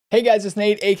Hey guys, it's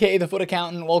Nate, aka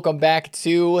TheFutAccountant. Welcome back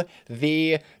to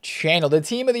the channel. The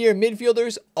Team of the Year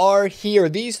midfielders are here.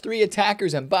 These three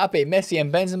attackers, Mbappe, Messi,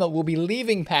 and Benzema, will be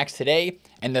leaving packs today.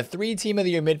 And the three Team of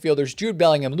the Year midfielders, Jude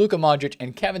Bellingham, Luka Modric,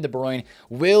 and Kevin De-Bruyne,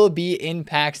 will be in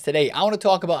packs today. I want to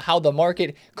talk about how the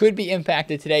market could be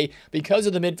impacted today because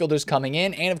of the midfielders coming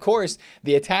in, and of course,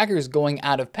 the attackers going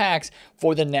out of packs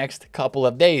for the next couple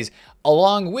of days.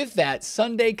 Along with that,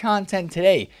 Sunday content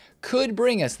today could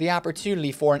bring us the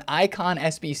opportunity for an Icon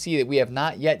SBC that we have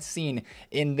not yet seen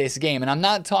in this game. And I'm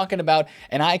not talking about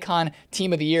an Icon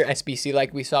Team of the Year SBC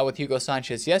like we saw with Hugo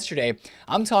Sanchez yesterday.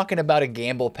 I'm talking about a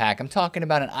gamble pack. I'm talking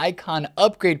about an Icon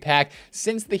upgrade pack.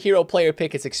 Since the hero player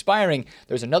pick is expiring,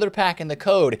 there's another pack in the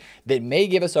code that may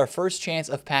give us our first chance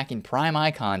of packing Prime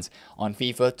Icons on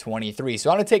FIFA 23. So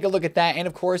I want to take a look at that. And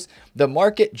of course, the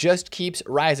market just keeps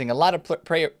rising. A lot of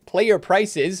player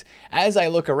prices, as I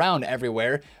look around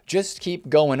everywhere, just keep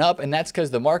going up, and that's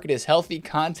because the market is healthy,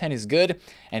 content is good,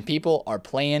 and people are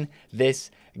playing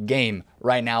this game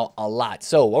right now a lot.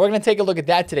 So we're going to take a look at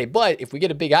that today. But if we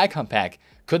get a big icon pack,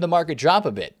 could the market drop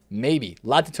a bit? Maybe. A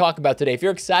lot to talk about today. If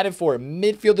you're excited for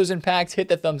midfielders and packs, hit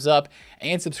the thumbs up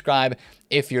and subscribe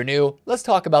if you're new. Let's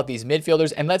talk about these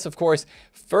midfielders, and let's, of course,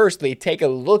 firstly take a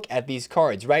look at these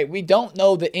cards, right? We don't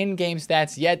know the in-game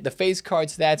stats yet, the face card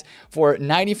stats for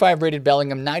 95 rated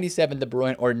Bellingham, 97 De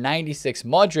Bruyne, or 96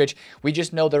 Modric. We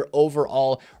just know their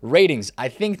overall ratings. I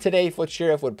think today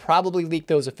FutSheriff would probably leak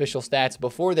those official stats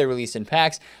before they're released in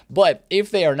packs, but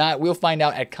if they are not, we'll find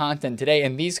out at content today,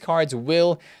 and these cards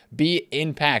will be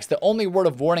in packs. The only word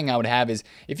of warning I would have is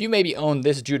if you maybe own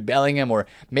this Jude Bellingham, or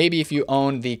maybe if you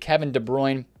own the Kevin De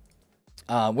Bruyne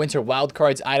winter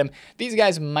wildcards item, these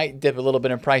guys might dip a little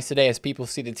bit in price today as people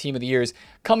see the Team of the Years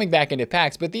coming back into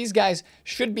packs, but these guys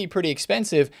should be pretty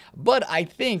expensive. But I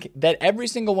think that every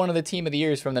single one of the Team of the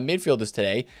Years from the midfielders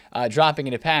today dropping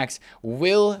into packs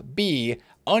will be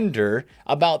under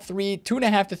about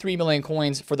 2.5 to 3 million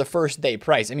coins for the first day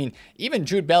price. I mean, even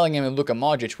Jude Bellingham and Luka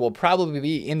Modric will probably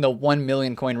be in the 1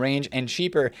 million coin range and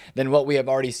cheaper than what we have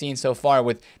already seen so far,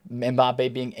 with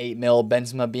Mbappe being 8 mil,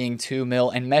 Benzema being 2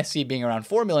 mil, and Messi being around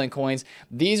 4 million coins.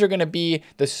 These are going to be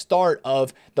the start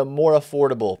of the more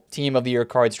affordable Team of the Year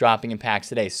cards dropping in packs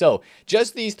today. So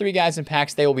just these three guys in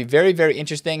packs, they will be very, very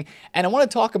interesting. And I want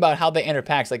to talk about how they enter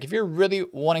packs. Like if you're really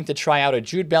wanting to try out a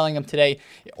Jude Bellingham today,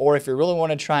 or if you're really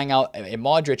wanting trying out a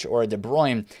Modric or a De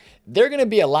Bruyne, they're going to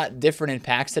be a lot different in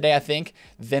packs today, I think,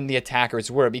 than the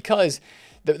attackers were, because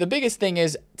the biggest thing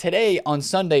is today on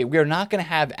Sunday, we're not going to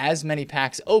have as many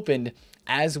packs opened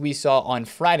as we saw on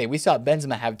Friday. We saw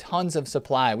Benzema have tons of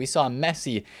supply. We saw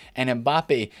Messi and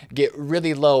Mbappe get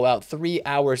really low about 3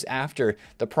 hours after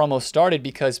the promo started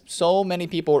because so many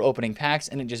people were opening packs,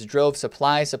 and it just drove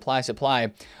supply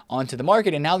onto the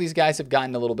market. And now these guys have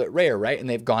gotten a little bit rare, right? And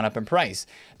they've gone up in price.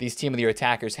 These Team of the Year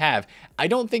attackers have. I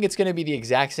don't think it's going to be the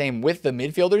exact same with the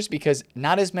midfielders because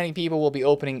not as many people will be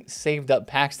opening saved up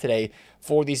packs today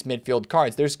for these midfield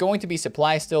cards. There's going to be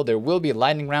supply still. There will be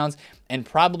lightning rounds, and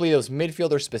probably those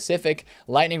midfielder specific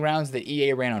lightning rounds that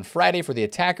EA ran on Friday for the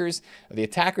attackers, the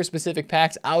attacker specific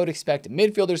packs. I would expect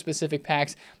midfielder specific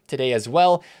packs today as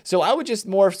well. So I would just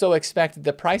more so expect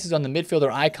the prices on the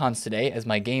midfielder icons today, as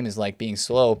my game is like being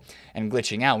slow and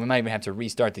glitching out. We might even have to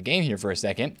restart the game here for a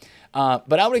second.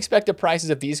 But I would expect the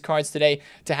prices of these cards today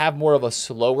to have more of a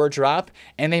slower drop,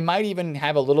 and they might even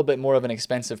have a little bit more of an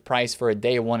expensive price for a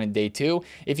day 1 and day 2.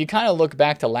 If you kind of look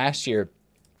back to last year,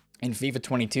 in FIFA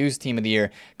 22's Team of the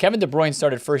Year, Kevin De Bruyne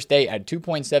started first day at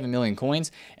 2.7 million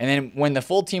coins, and then when the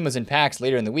full team was in packs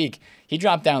later in the week, he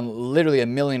dropped down literally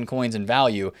 1 million coins in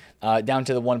value, down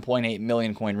to the 1.8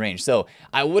 million coin range. So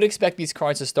I would expect these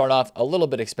cards to start off a little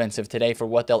bit expensive today for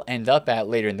what they'll end up at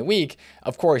later in the week.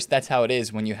 Of course, that's how it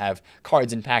is when you have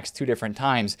cards in packs 2 different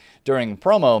times during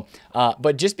promo,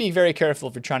 but just be very careful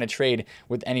if you're trying to trade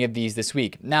with any of these this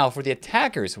week. Now, for the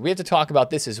attackers, we have to talk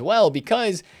about this as well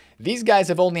because these guys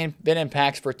have only been in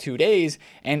packs for 2 days,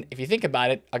 and if you think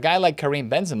about it, a guy like Karim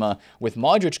Benzema with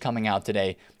Modric coming out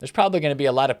today, there's probably going to be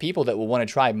a lot of people that will want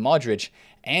to try Modric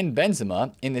and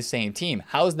Benzema in the same team.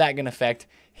 How is that going to affect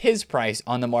his price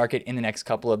on the market in the next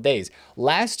couple of days?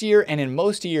 Last year and in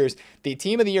most years, the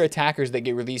Team of the Year attackers that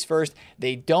get released first,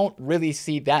 they don't really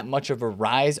see that much of a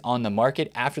rise on the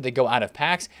market after they go out of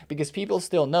packs because people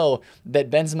still know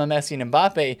that Benzema, Messi, and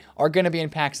Mbappe are going to be in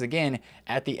packs again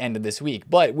at the end of this week.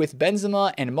 But with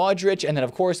Benzema and Modric, and then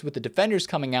of course with the defenders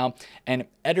coming out and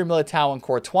Eder Militao and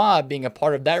Courtois being a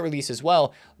part of that release as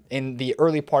well, in the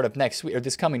early part of next week or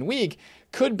this coming week,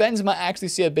 could Benzema actually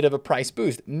see a bit of a price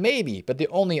boost? Maybe, but the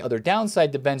only other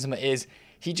downside to Benzema is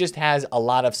he just has a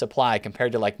lot of supply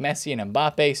compared to like Messi and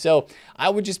Mbappe. So I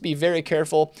would just be very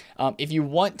careful. If you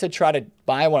want to try to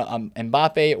buy one,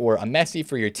 Mbappe or a Messi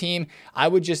for your team, I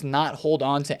would just not hold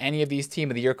on to any of these Team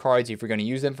of the Year cards if you're going to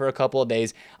use them for a couple of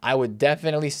days. I would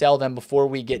definitely sell them before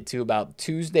we get to about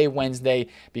Tuesday, Wednesday,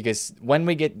 because when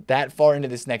we get that far into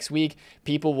this next week,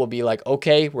 people will be like,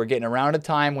 okay, we're getting around a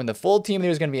time when the full Team of the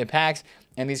Year is going to be in packs,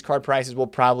 and these card prices will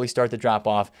probably start to drop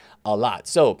off a lot.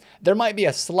 So there might be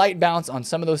a slight bounce on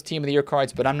some of those Team of the Year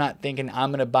cards, but I'm not thinking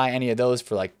I'm going to buy any of those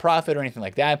for like profit or anything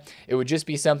like that. It would just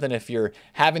be something, if you're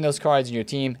having those cards in your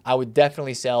team, I would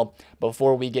definitely sell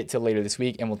before we get to later this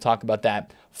week, and we'll talk about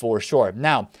that for sure.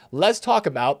 Now, let's talk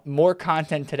about more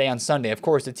content today on Sunday. Of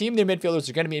course, the Team of the Year Midfielders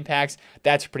are going to be in packs.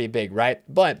 That's pretty big, right?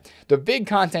 But the big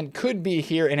content could be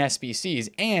here in SBCs,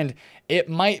 and it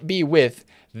might be with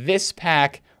this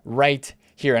pack right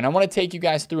here. And I want to take you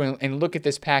guys through and look at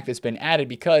this pack that's been added,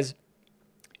 because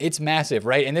it's massive,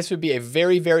 right? And this would be a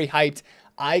very, very hyped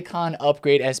Icon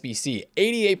Upgrade SBC,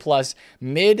 88 plus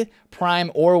mid,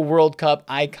 prime, or World Cup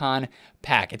Icon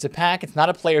pack. It's a pack. It's not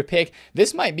a player pick.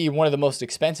 This might be one of the most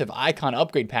expensive Icon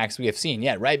Upgrade packs we have seen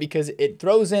yet, right? Because it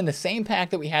throws in the same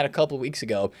pack that we had a couple of weeks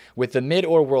ago with the mid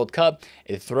or World Cup.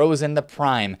 It throws in the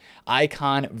prime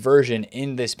Icon version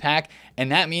in this pack,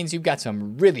 and that means you've got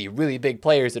some really, really big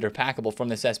players that are packable from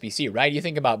this SBC, right? You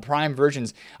think about prime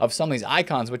versions of some of these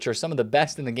icons, which are some of the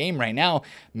best in the game right now,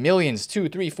 millions, 2,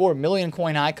 3, 4 million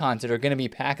coin icons that are going to be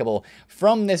packable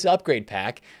from this upgrade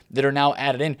pack that are now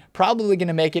added in, probably going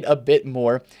to make it a bit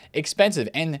more expensive.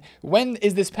 And when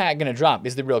is this pack going to drop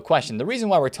is the real question. The reason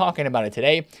why we're talking about it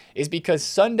today is because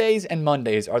Sundays and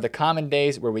Mondays are the common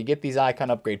days where we get these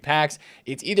Icon Upgrade packs.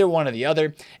 It's either one or the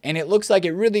other, and it looks like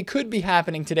it really could be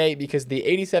happening today because the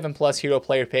 87 plus hero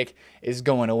player pick is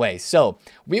going away. So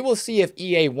we will see if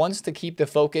EA wants to keep the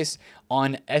focus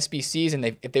on SBCs,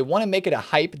 and if they want to make it a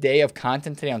hype day of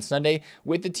content today on Sunday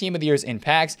with the Team of the Years in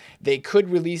packs, they could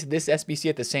release this SBC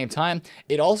at the same time.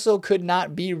 It also could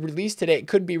not be released today. It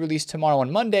could be released tomorrow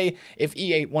on Monday if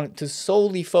EA wanted to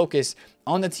solely focus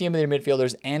on the Team of the Year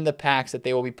Midfielders and the packs that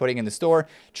they will be putting in the store,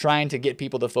 trying to get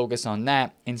people to focus on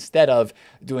that instead of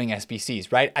doing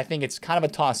SBCs, right? I think it's kind of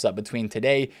a toss-up between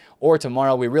today or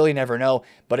tomorrow. We really never know,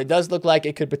 but it does look like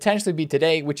it could potentially be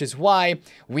today, which is why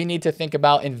we need to think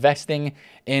about investing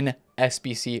in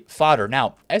SBC fodder.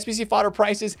 Now, SBC fodder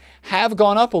prices have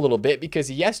gone up a little bit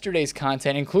because yesterday's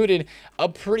content included a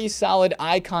pretty solid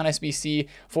Icon SBC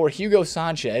for Hugo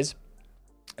Sanchez,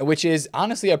 which is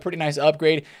honestly a pretty nice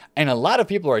upgrade, and a lot of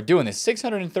people are doing this.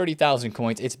 630,000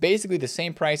 coins. It's basically the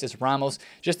same price as Ramos,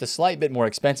 just a slight bit more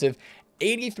expensive.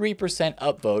 83%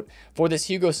 upvote for this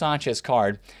Hugo Sanchez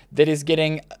card that is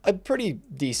getting a pretty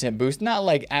decent boost. Not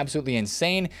like absolutely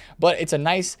insane, but it's a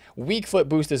nice weak foot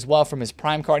boost as well from his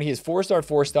prime card. He is 4-star,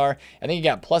 4-star. I think he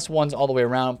got +1s all the way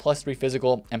around, +3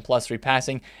 physical, and +3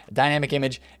 passing. Dynamic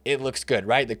image, it looks good,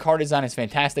 right? The card design is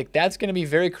fantastic. That's going to be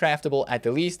very craftable at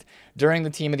the least during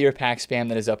the Team of the Year pack spam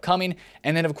that is upcoming.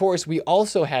 And then, of course, we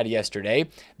also had yesterday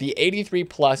the 83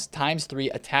 plus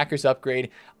 ×3 attackers upgrade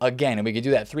again, and we could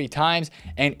do that 3 times.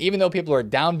 And even though people are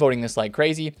downvoting this like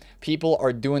crazy, people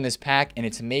are doing this pack, and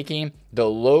it's making the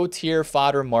low tier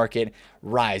fodder market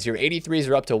rise. Your 83s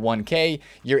are up to 1K.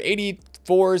 Your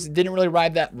 84s didn't really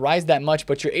rise that much,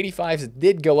 but your 85s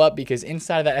did go up because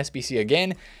inside of that SBC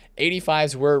again,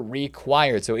 85s were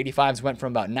required. So 85s went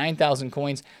from about 9,000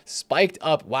 coins, spiked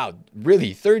up, wow,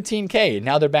 really 13K.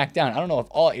 Now they're back down. I don't know if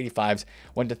all 85s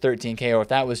went to 13K or if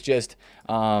that was just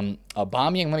a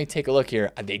bombing. Let me take a look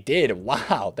here. They did.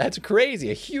 Wow, that's crazy.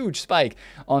 A huge spike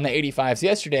on the 85s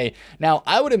yesterday. Now,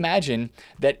 I would imagine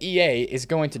that EA is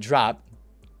going to drop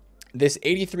this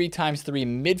 83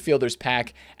 ×3 midfielders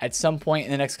pack at some point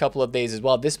in the next couple of days as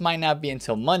well. This might not be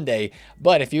until Monday,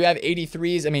 but if you have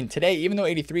 83s, I mean, today, even though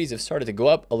 83s have started to go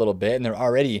up a little bit and they're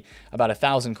already about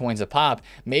 1,000 coins a pop,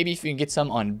 maybe if you can get some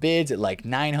on bids at like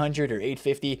 900 or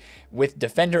 850 with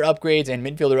defender upgrades and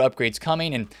midfielder upgrades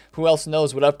coming, and who else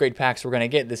knows what upgrade packs we're going to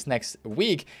get this next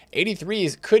week,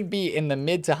 83s could be in the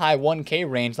mid to high 1K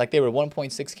range like they were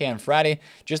 1.6K on Friday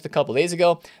just a couple days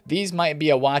ago. These might be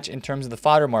a watch in terms of the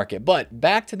fodder market. But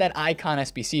back to that Icon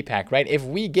SBC pack, right? If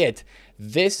we get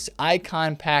this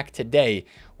Icon pack today,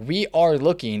 we are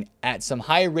looking at some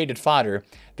higher rated fodder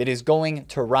that is going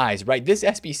to rise, right? This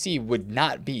SBC would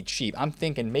not be cheap. I'm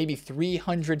thinking maybe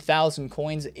 300,000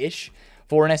 coins-ish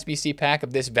for an SBC pack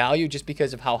of this value just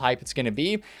because of how hype it's going to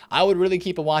be. I would really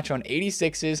keep a watch on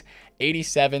 86s,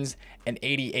 87s, and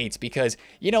 88s because,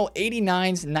 you know,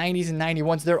 89s, 90s, and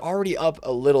 91s, they're already up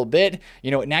a little bit.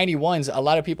 You know, 91s, a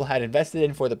lot of people had invested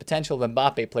in for the potential of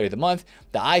Mbappe Player of the Month,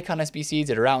 the Icon SBCs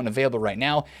that are out and available right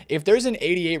now. If there's an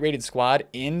 88 rated squad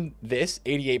in this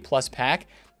 88 plus pack,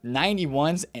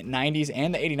 91s, 90s,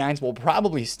 and the 89s will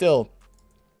probably still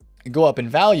go up in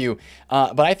value,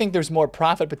 but I think there's more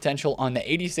profit potential on the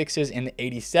 86s and the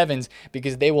 87s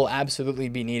because they will absolutely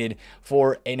be needed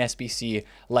for an SBC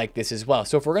like this as well.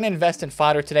 So if we're going to invest in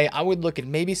fodder today, I would look at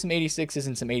maybe some 86s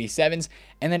and some 87s,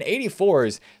 and then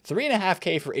 84s,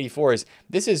 3.5K for 84s.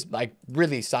 This is like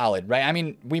really solid, right? I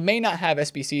mean, we may not have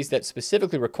SBCs that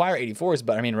specifically require 84s,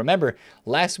 but I mean, remember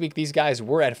last week these guys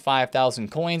were at 5,000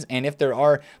 coins, and if there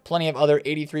are plenty of other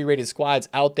 83 rated squads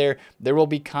out there, there will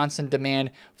be constant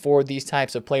demand for these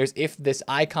types of players. If this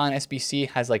Icon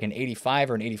SBC has like an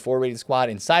 85 or an 84 rated squad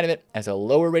inside of it as a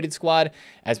lower rated squad,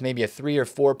 as maybe a 3 or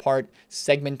 4 part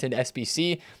segmented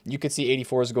SBC, you could see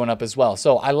 84s going up as well.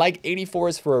 So I like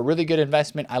 84s for a really good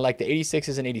investment. I like the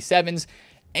 86s and 87s,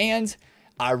 and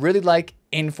I really like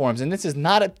informs, and this is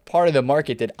not a part of the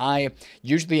market that I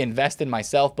usually invest in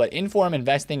myself, but inform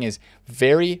investing is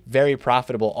very, very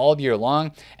profitable all year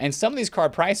long, and some of these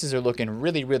card prices are looking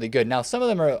really, really good. Now, some of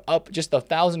them are up just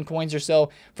 1,000 coins or so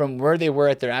from where they were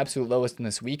at their absolute lowest in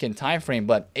this weekend time frame,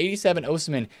 but 87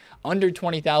 Osimhen under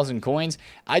 20,000 coins.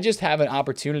 I just have an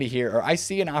opportunity here, or I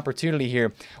see an opportunity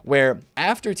here where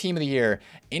after Team of the Year,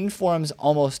 informs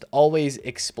almost always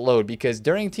explode because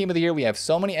during Team of the Year, we have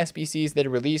so many SBCs that are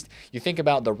released. You think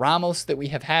about the Ramos that we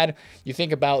have had. You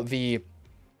think about the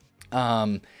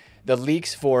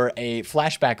leaks for a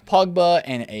flashback Pogba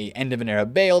and a end of an era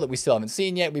Bale that we still haven't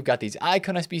seen yet. We've got these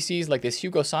Icon SBCs like this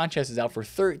Hugo Sanchez is out for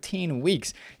 13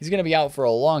 weeks. He's going to be out for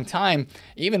a long time.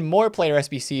 Even more player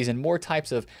SBCs and more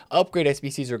types of upgrade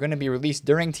SBCs are going to be released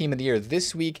during Team of the Year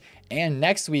this week and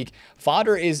next week.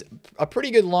 Fodder is a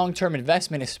pretty good long-term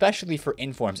investment, especially for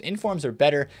informs. Informs are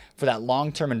better for that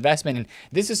long-term investment, and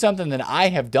this is something that I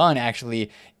have done actually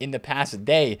in the past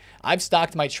day. I've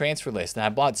stocked my transfer list, and I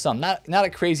bought some, not a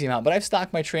crazy amount, but I've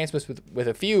stocked my transfer list with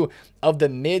a few of the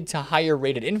mid to higher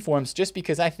rated informs just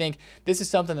because I think this is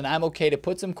something that I'm okay to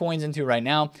put some coins into right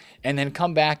now and then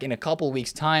come back in a couple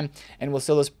weeks time and we'll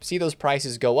still see those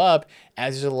prices go up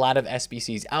as there's a lot of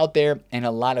SBCs out there and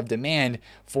a lot of demand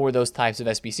for those types of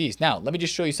SBCs. Now, let me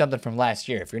just show you something from last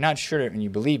year. If you're not sure and you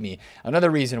believe me, another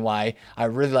reason why I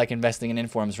really like investing in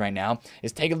informs right now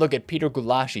is take a look at Peter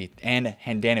Gulashi and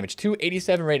Handanovic, two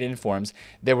 87 rated informs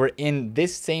that were in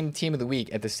this same Team of the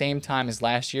Week at the same time as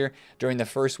last year during the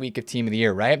first week of Team of the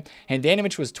Year, right?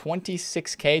 Handanovic was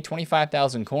 26K,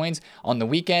 25,000 coins. On the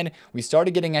weekend, we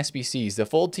started getting SBCs. The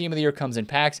full Team of the Year comes in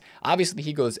packs. Obviously,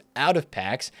 he goes out of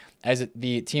packs as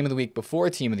the Team of the Week before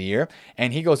Team of the Year,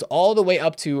 and he goes all the way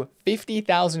up to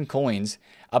 50,000 coins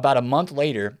about a month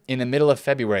later in the middle of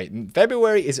February.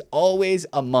 February is always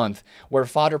a month where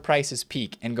fodder prices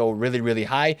peak and go really, really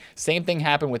high. Same thing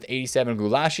happened with 87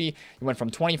 Gulashi. He went from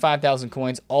 25,000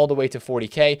 coins all the way to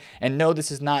 40K. And no,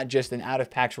 this is not just an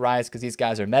out-of-packs rise because these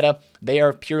guys are meta. They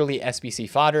are purely SBC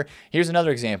fodder. Here's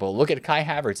another example. Look at Kai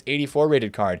Havertz, 84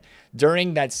 rated card.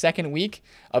 During that second week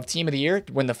of Team of the Year,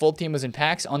 when the full team was in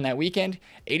packs on that weekend,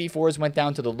 84s went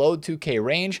down to the low 2K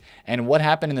range. And what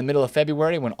happened in the middle of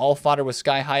February when all fodder was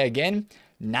sky high again?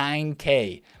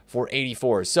 9K for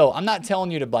 84s. So I'm not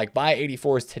telling you to like buy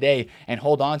 84s today and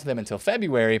hold on to them until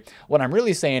February. What I'm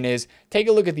really saying is take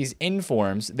a look at these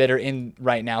informs that are in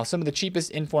right now. Some of the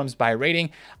cheapest informs by rating.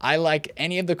 I like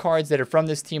any of the cards that are from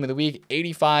this Team of the Week: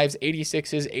 85s,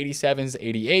 86s, 87s,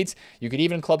 88s. You could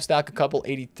even club stock a couple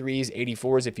 83s,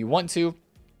 84s if you want to.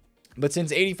 But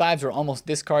since 85s are almost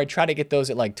this card, try to get those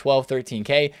at like 12,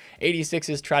 13K.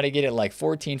 86s, try to get it like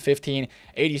 14, 15.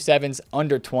 87s,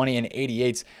 under 20, and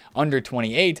 88s, under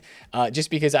 28. Just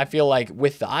because I feel like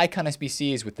with the Icon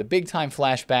SBCs, with the big time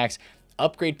flashbacks,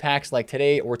 upgrade packs like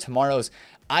today or tomorrow's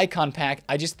Icon pack,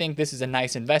 I just think this is a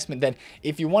nice investment that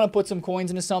if you want to put some coins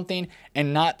into something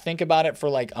and not think about it for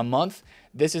like a month,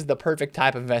 this is the perfect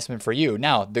type of investment for you.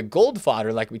 Now, the gold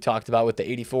fodder, like we talked about with the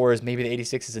 84s, maybe the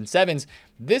 86s and 7s,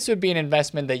 this would be an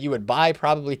investment that you would buy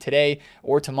probably today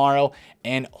or tomorrow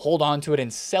and hold on to it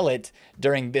and sell it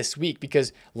during this week.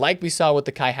 Because like we saw with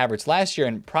the Kai Havertz last year,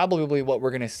 and probably what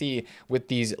we're going to see with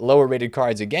these lower rated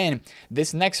cards again,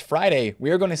 this next Friday,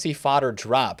 we are going to see fodder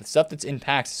drop. Stuff that's in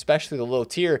packs, especially the low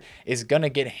tier, is going to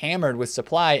get hammered with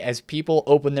supply as people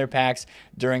open their packs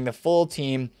during the full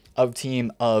Team of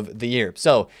Team of the Year.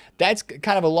 So that's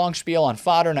kind of a long spiel on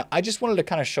fodder. Now, I just wanted to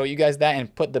kind of show you guys that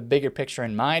and put the bigger picture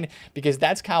in mind, because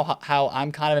that's how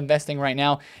I'm kind of investing right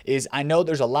now. Is I know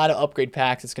there's a lot of upgrade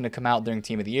packs that's going to come out during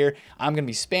Team of the Year. I'm going to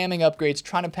be spamming upgrades,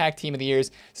 trying to pack Team of the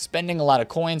Years, spending a lot of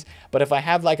coins. But if I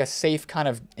have like a safe kind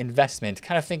of investment,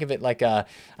 kind of think of it like a,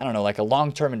 I don't know, like a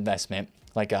long-term investment,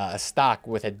 like a stock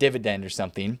with a dividend or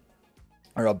something,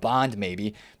 or a bond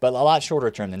maybe, but a lot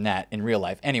shorter term than that in real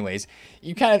life. Anyways,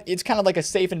 it's kind of like a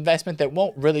safe investment that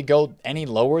won't really go any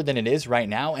lower than it is right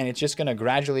now, and it's just going to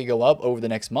gradually go up over the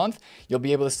next month. You'll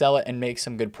be able to sell it and make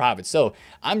some good profits. So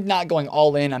I'm not going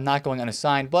all in, I'm not going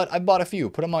unassigned, but I bought a few,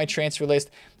 put them on my transfer list,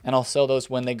 and I'll sell those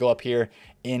when they go up here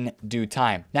in due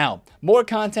time. Now, more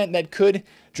content that could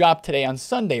drop today on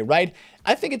Sunday, right?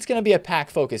 I think it's going to be a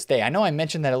pack-focused day. I know I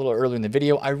mentioned that a little earlier in the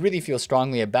video. I really feel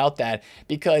strongly about that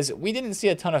because we didn't see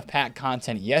a ton of pack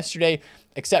content yesterday,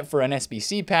 except for an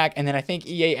SBC pack, and then I think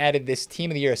EA added this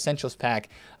Team of the Year Essentials pack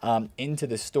into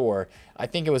the store. I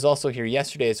think it was also here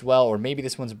yesterday as well, or maybe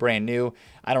this one's brand new.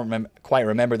 I don't quite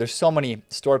remember. There's so many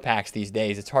store packs these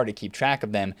days, it's hard to keep track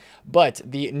of them. But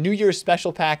the New Year's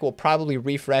special pack will probably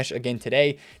refresh again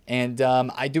today, and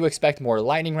I do expect more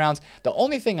lightning rounds. The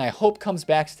only thing I hope comes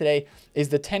back today is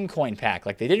the 10 coin pack.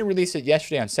 Like, they didn't release it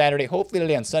yesterday on Saturday. Hopefully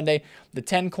today on Sunday, the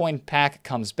 10 coin pack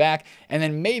comes back. And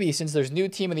then maybe, since there's new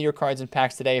Team of the Year cards and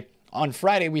packs today, on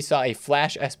Friday we saw a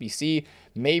Flash SBC.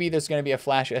 Maybe there's going to be a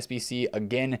Flash SBC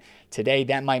again today.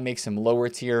 That might make some lower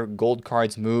tier gold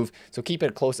cards move. So keep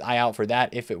a close eye out for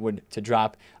that if it would to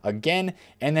drop again.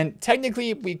 And then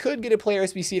technically we could get a player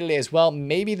SBC today as well.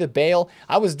 Maybe the Bale.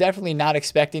 I was definitely not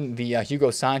expecting the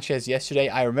Hugo Sanchez yesterday.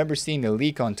 I remember seeing the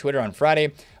leak on Twitter on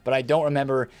Friday, but I don't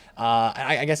remember.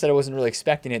 I guess that I wasn't really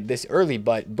expecting it this early,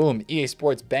 but boom, EA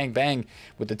Sports, bang, bang,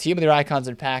 with the Team of their icons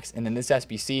and packs, and then this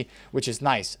SBC, which is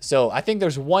nice. So I think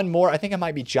there's one more. I think it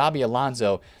might be Javi Alonso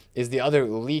is the other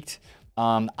leaked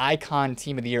icon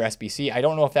Team of the Year SBC. I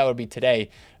don't know if that would be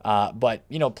today, but,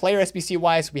 you know, player SBC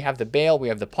wise, we have the Bale, we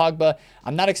have the Pogba.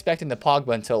 I'm not expecting the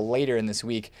Pogba until later in this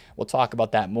week. We'll talk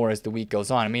about that more as the week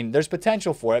goes on. I mean, there's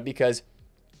potential for it because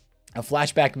a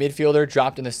flashback midfielder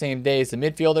dropped in the same day as the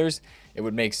midfielders, it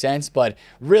would make sense. But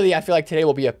really, I feel like today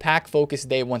will be a pack-focused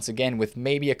day once again with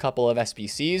maybe a couple of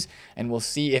SBCs, and we'll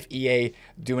see if EA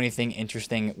do anything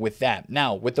interesting with that.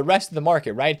 Now, with the rest of the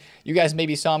market, right? You guys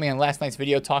maybe saw me on last night's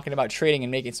video talking about trading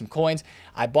and making some coins.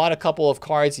 I bought a couple of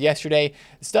cards yesterday,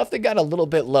 stuff that got a little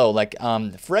bit low, like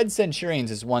Fred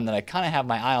Centurions is one that I kind of have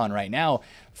my eye on right now.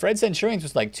 Fred Centurions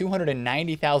was like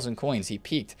 290,000 coins. He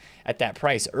peaked at that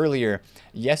price earlier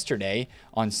yesterday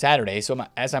on Saturday. So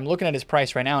as I'm looking at his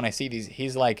price right now and I see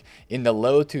he's like in the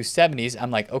low 270s,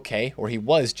 I'm like, okay, or he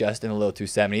was just in the low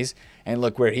 270s, and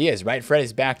look where he is, right? Fred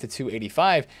is back to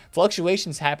 285.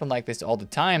 Fluctuations happen like this all the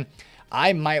time.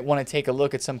 I might want to take a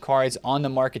look at some cards on the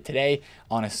market today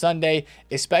on a Sunday,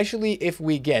 especially if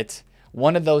we get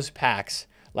one of those packs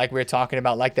like we were talking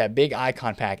about, like that big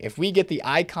icon pack. If we get the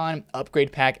icon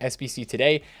upgrade pack SBC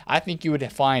today, I think you would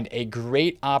find a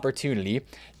great opportunity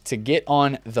to get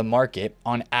on the market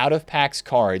on out of packs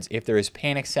cards if there is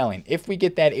panic selling. If we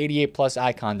get that 88 plus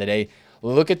icon today,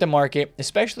 look at the market,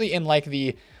 especially in like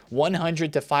the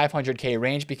 100 to 500K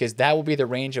range, because that will be the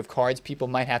range of cards people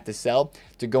might have to sell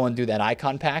to go and do that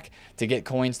icon pack to get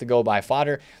coins to go buy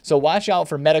fodder. So watch out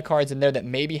for meta cards in there that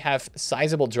maybe have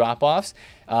sizable drop-offs,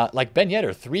 like Ben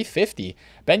Yedder, 350.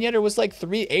 Ben Yedder was like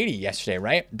 380 yesterday,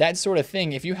 right? That sort of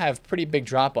thing. If you have pretty big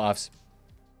drop-offs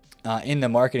in the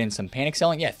market and some panic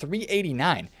selling, yeah,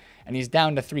 389. And he's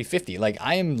down to 350. Like,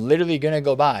 I am literally going to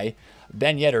go buy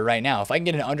Ben Yedder right now. If I can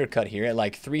get an undercut here at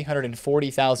like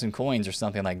 340,000 coins or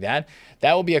something like that,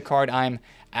 that will be a card I'm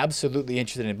absolutely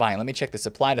interested in buying. Let me check the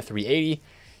supply to 380.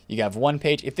 You have one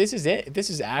page. If this is it, if this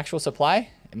is actual supply,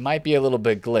 it might be a little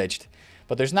bit glitched.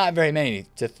 But there's not very many.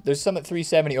 There's some at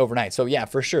 370 overnight. So yeah,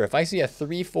 for sure. If I see a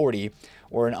 340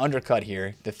 or an undercut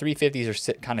here, the 350s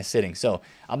are kind of sitting. So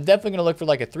I'm definitely going to look for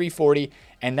like a 340.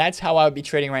 And that's how I would be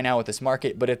trading right now with this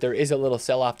market. But if there is a little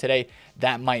sell-off today,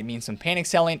 that might mean some panic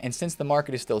selling. And since the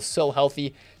market is still so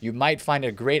healthy, you might find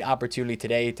a great opportunity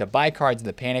today to buy cards in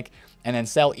the panic and then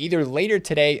sell either later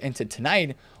today into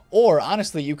tonight, or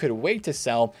honestly, you could wait to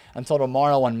sell until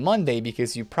tomorrow on Monday,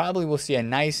 because you probably will see a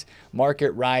nice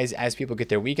market rise as people get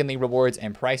their weekly rewards,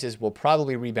 and prices will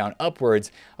probably rebound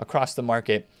upwards across the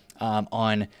market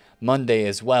on Monday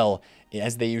as well,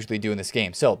 as they usually do in this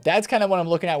game. So that's kind of what I'm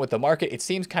looking at with the market. It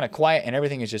seems kind of quiet and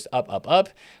everything is just up, up, up,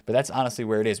 but that's honestly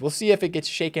where it is. We'll see if it gets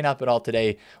shaken up at all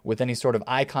today with any sort of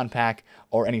icon pack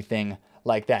or anything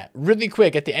like that. Really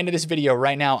quick, at the end of this video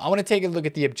right now, I want to take a look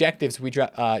at the objectives we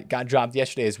got dropped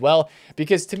yesterday as well,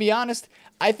 because to be honest,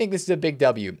 I think this is a big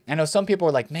W. I know some people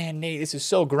are like, man, Nate, this is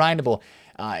so grindable.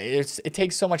 It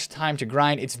takes so much time to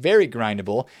grind. It's very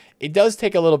grindable. It does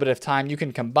take a little bit of time. You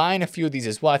can combine a few of these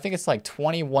as well. I think it's like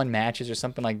 21 matches or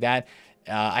something like that.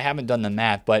 I haven't done the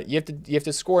math, but you have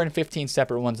to score in 15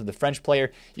 separate ones with the French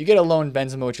player. You get a lone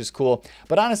Benzema, which is cool.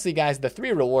 But honestly, guys, the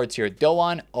 3 rewards here,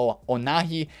 Doan,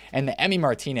 Onahi, and the Emi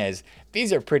Martinez,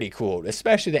 these are pretty cool,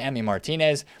 especially the Emi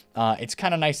Martinez. It's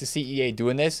kind of nice to see EA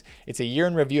doing this. It's a year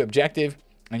in review objective,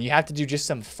 and you have to do just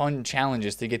some fun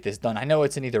challenges to get this done. I know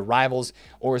it's in either rivals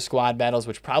or squad battles,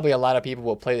 which probably a lot of people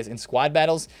will play this in squad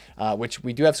battles, which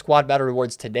we do have squad battle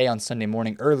rewards today on Sunday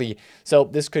morning early. So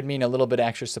this could mean a little bit of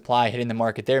extra supply hitting the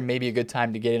market there. Maybe a good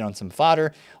time to get in on some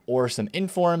fodder or some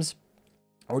informs,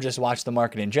 or just watch the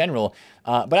market in general.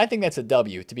 But I think that's a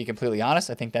W, to be completely honest.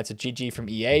 I think that's a GG from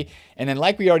EA. And then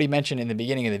like we already mentioned in the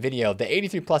beginning of the video, the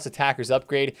 83 plus attackers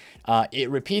upgrade, it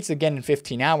repeats again in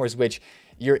 15 hours, which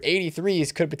your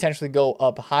 83s could potentially go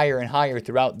up higher and higher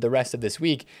throughout the rest of this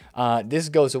week. This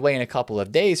goes away in a couple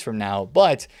of days from now,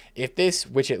 but if this,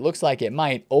 which it looks like it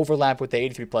might, overlap with the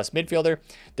 83 plus midfielder,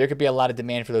 there could be a lot of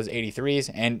demand for those 83s.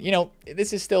 And, you know,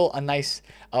 this is still a nice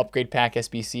upgrade pack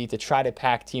SBC to try to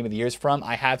pack Team of the Years from.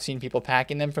 I have seen people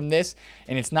packing them from this,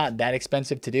 and it's not that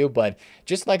expensive to do, but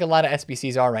just like a lot of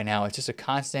SBCs are right now, it's just a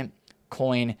constant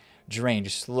coin drain,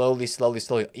 just slowly.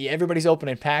 Everybody's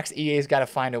opening packs. EA's got to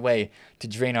find a way to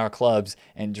drain our clubs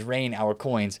and drain our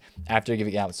coins after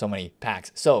giving out so many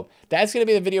packs. So that's going to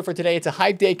be the video for today. It's a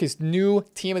hype day because new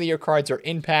Team of the Year cards are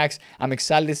in packs. I'm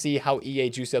excited to see how EA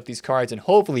juice up these cards, and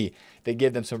hopefully they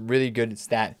give them some really good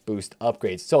stat boost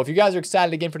upgrades. So if you guys are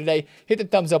excited again for today, hit the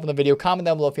thumbs up on the video, comment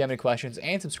down below if you have any questions,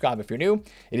 and subscribe if you're new.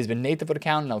 It has been Nate the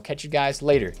FutAccountant, and I'll catch you guys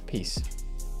later. Peace.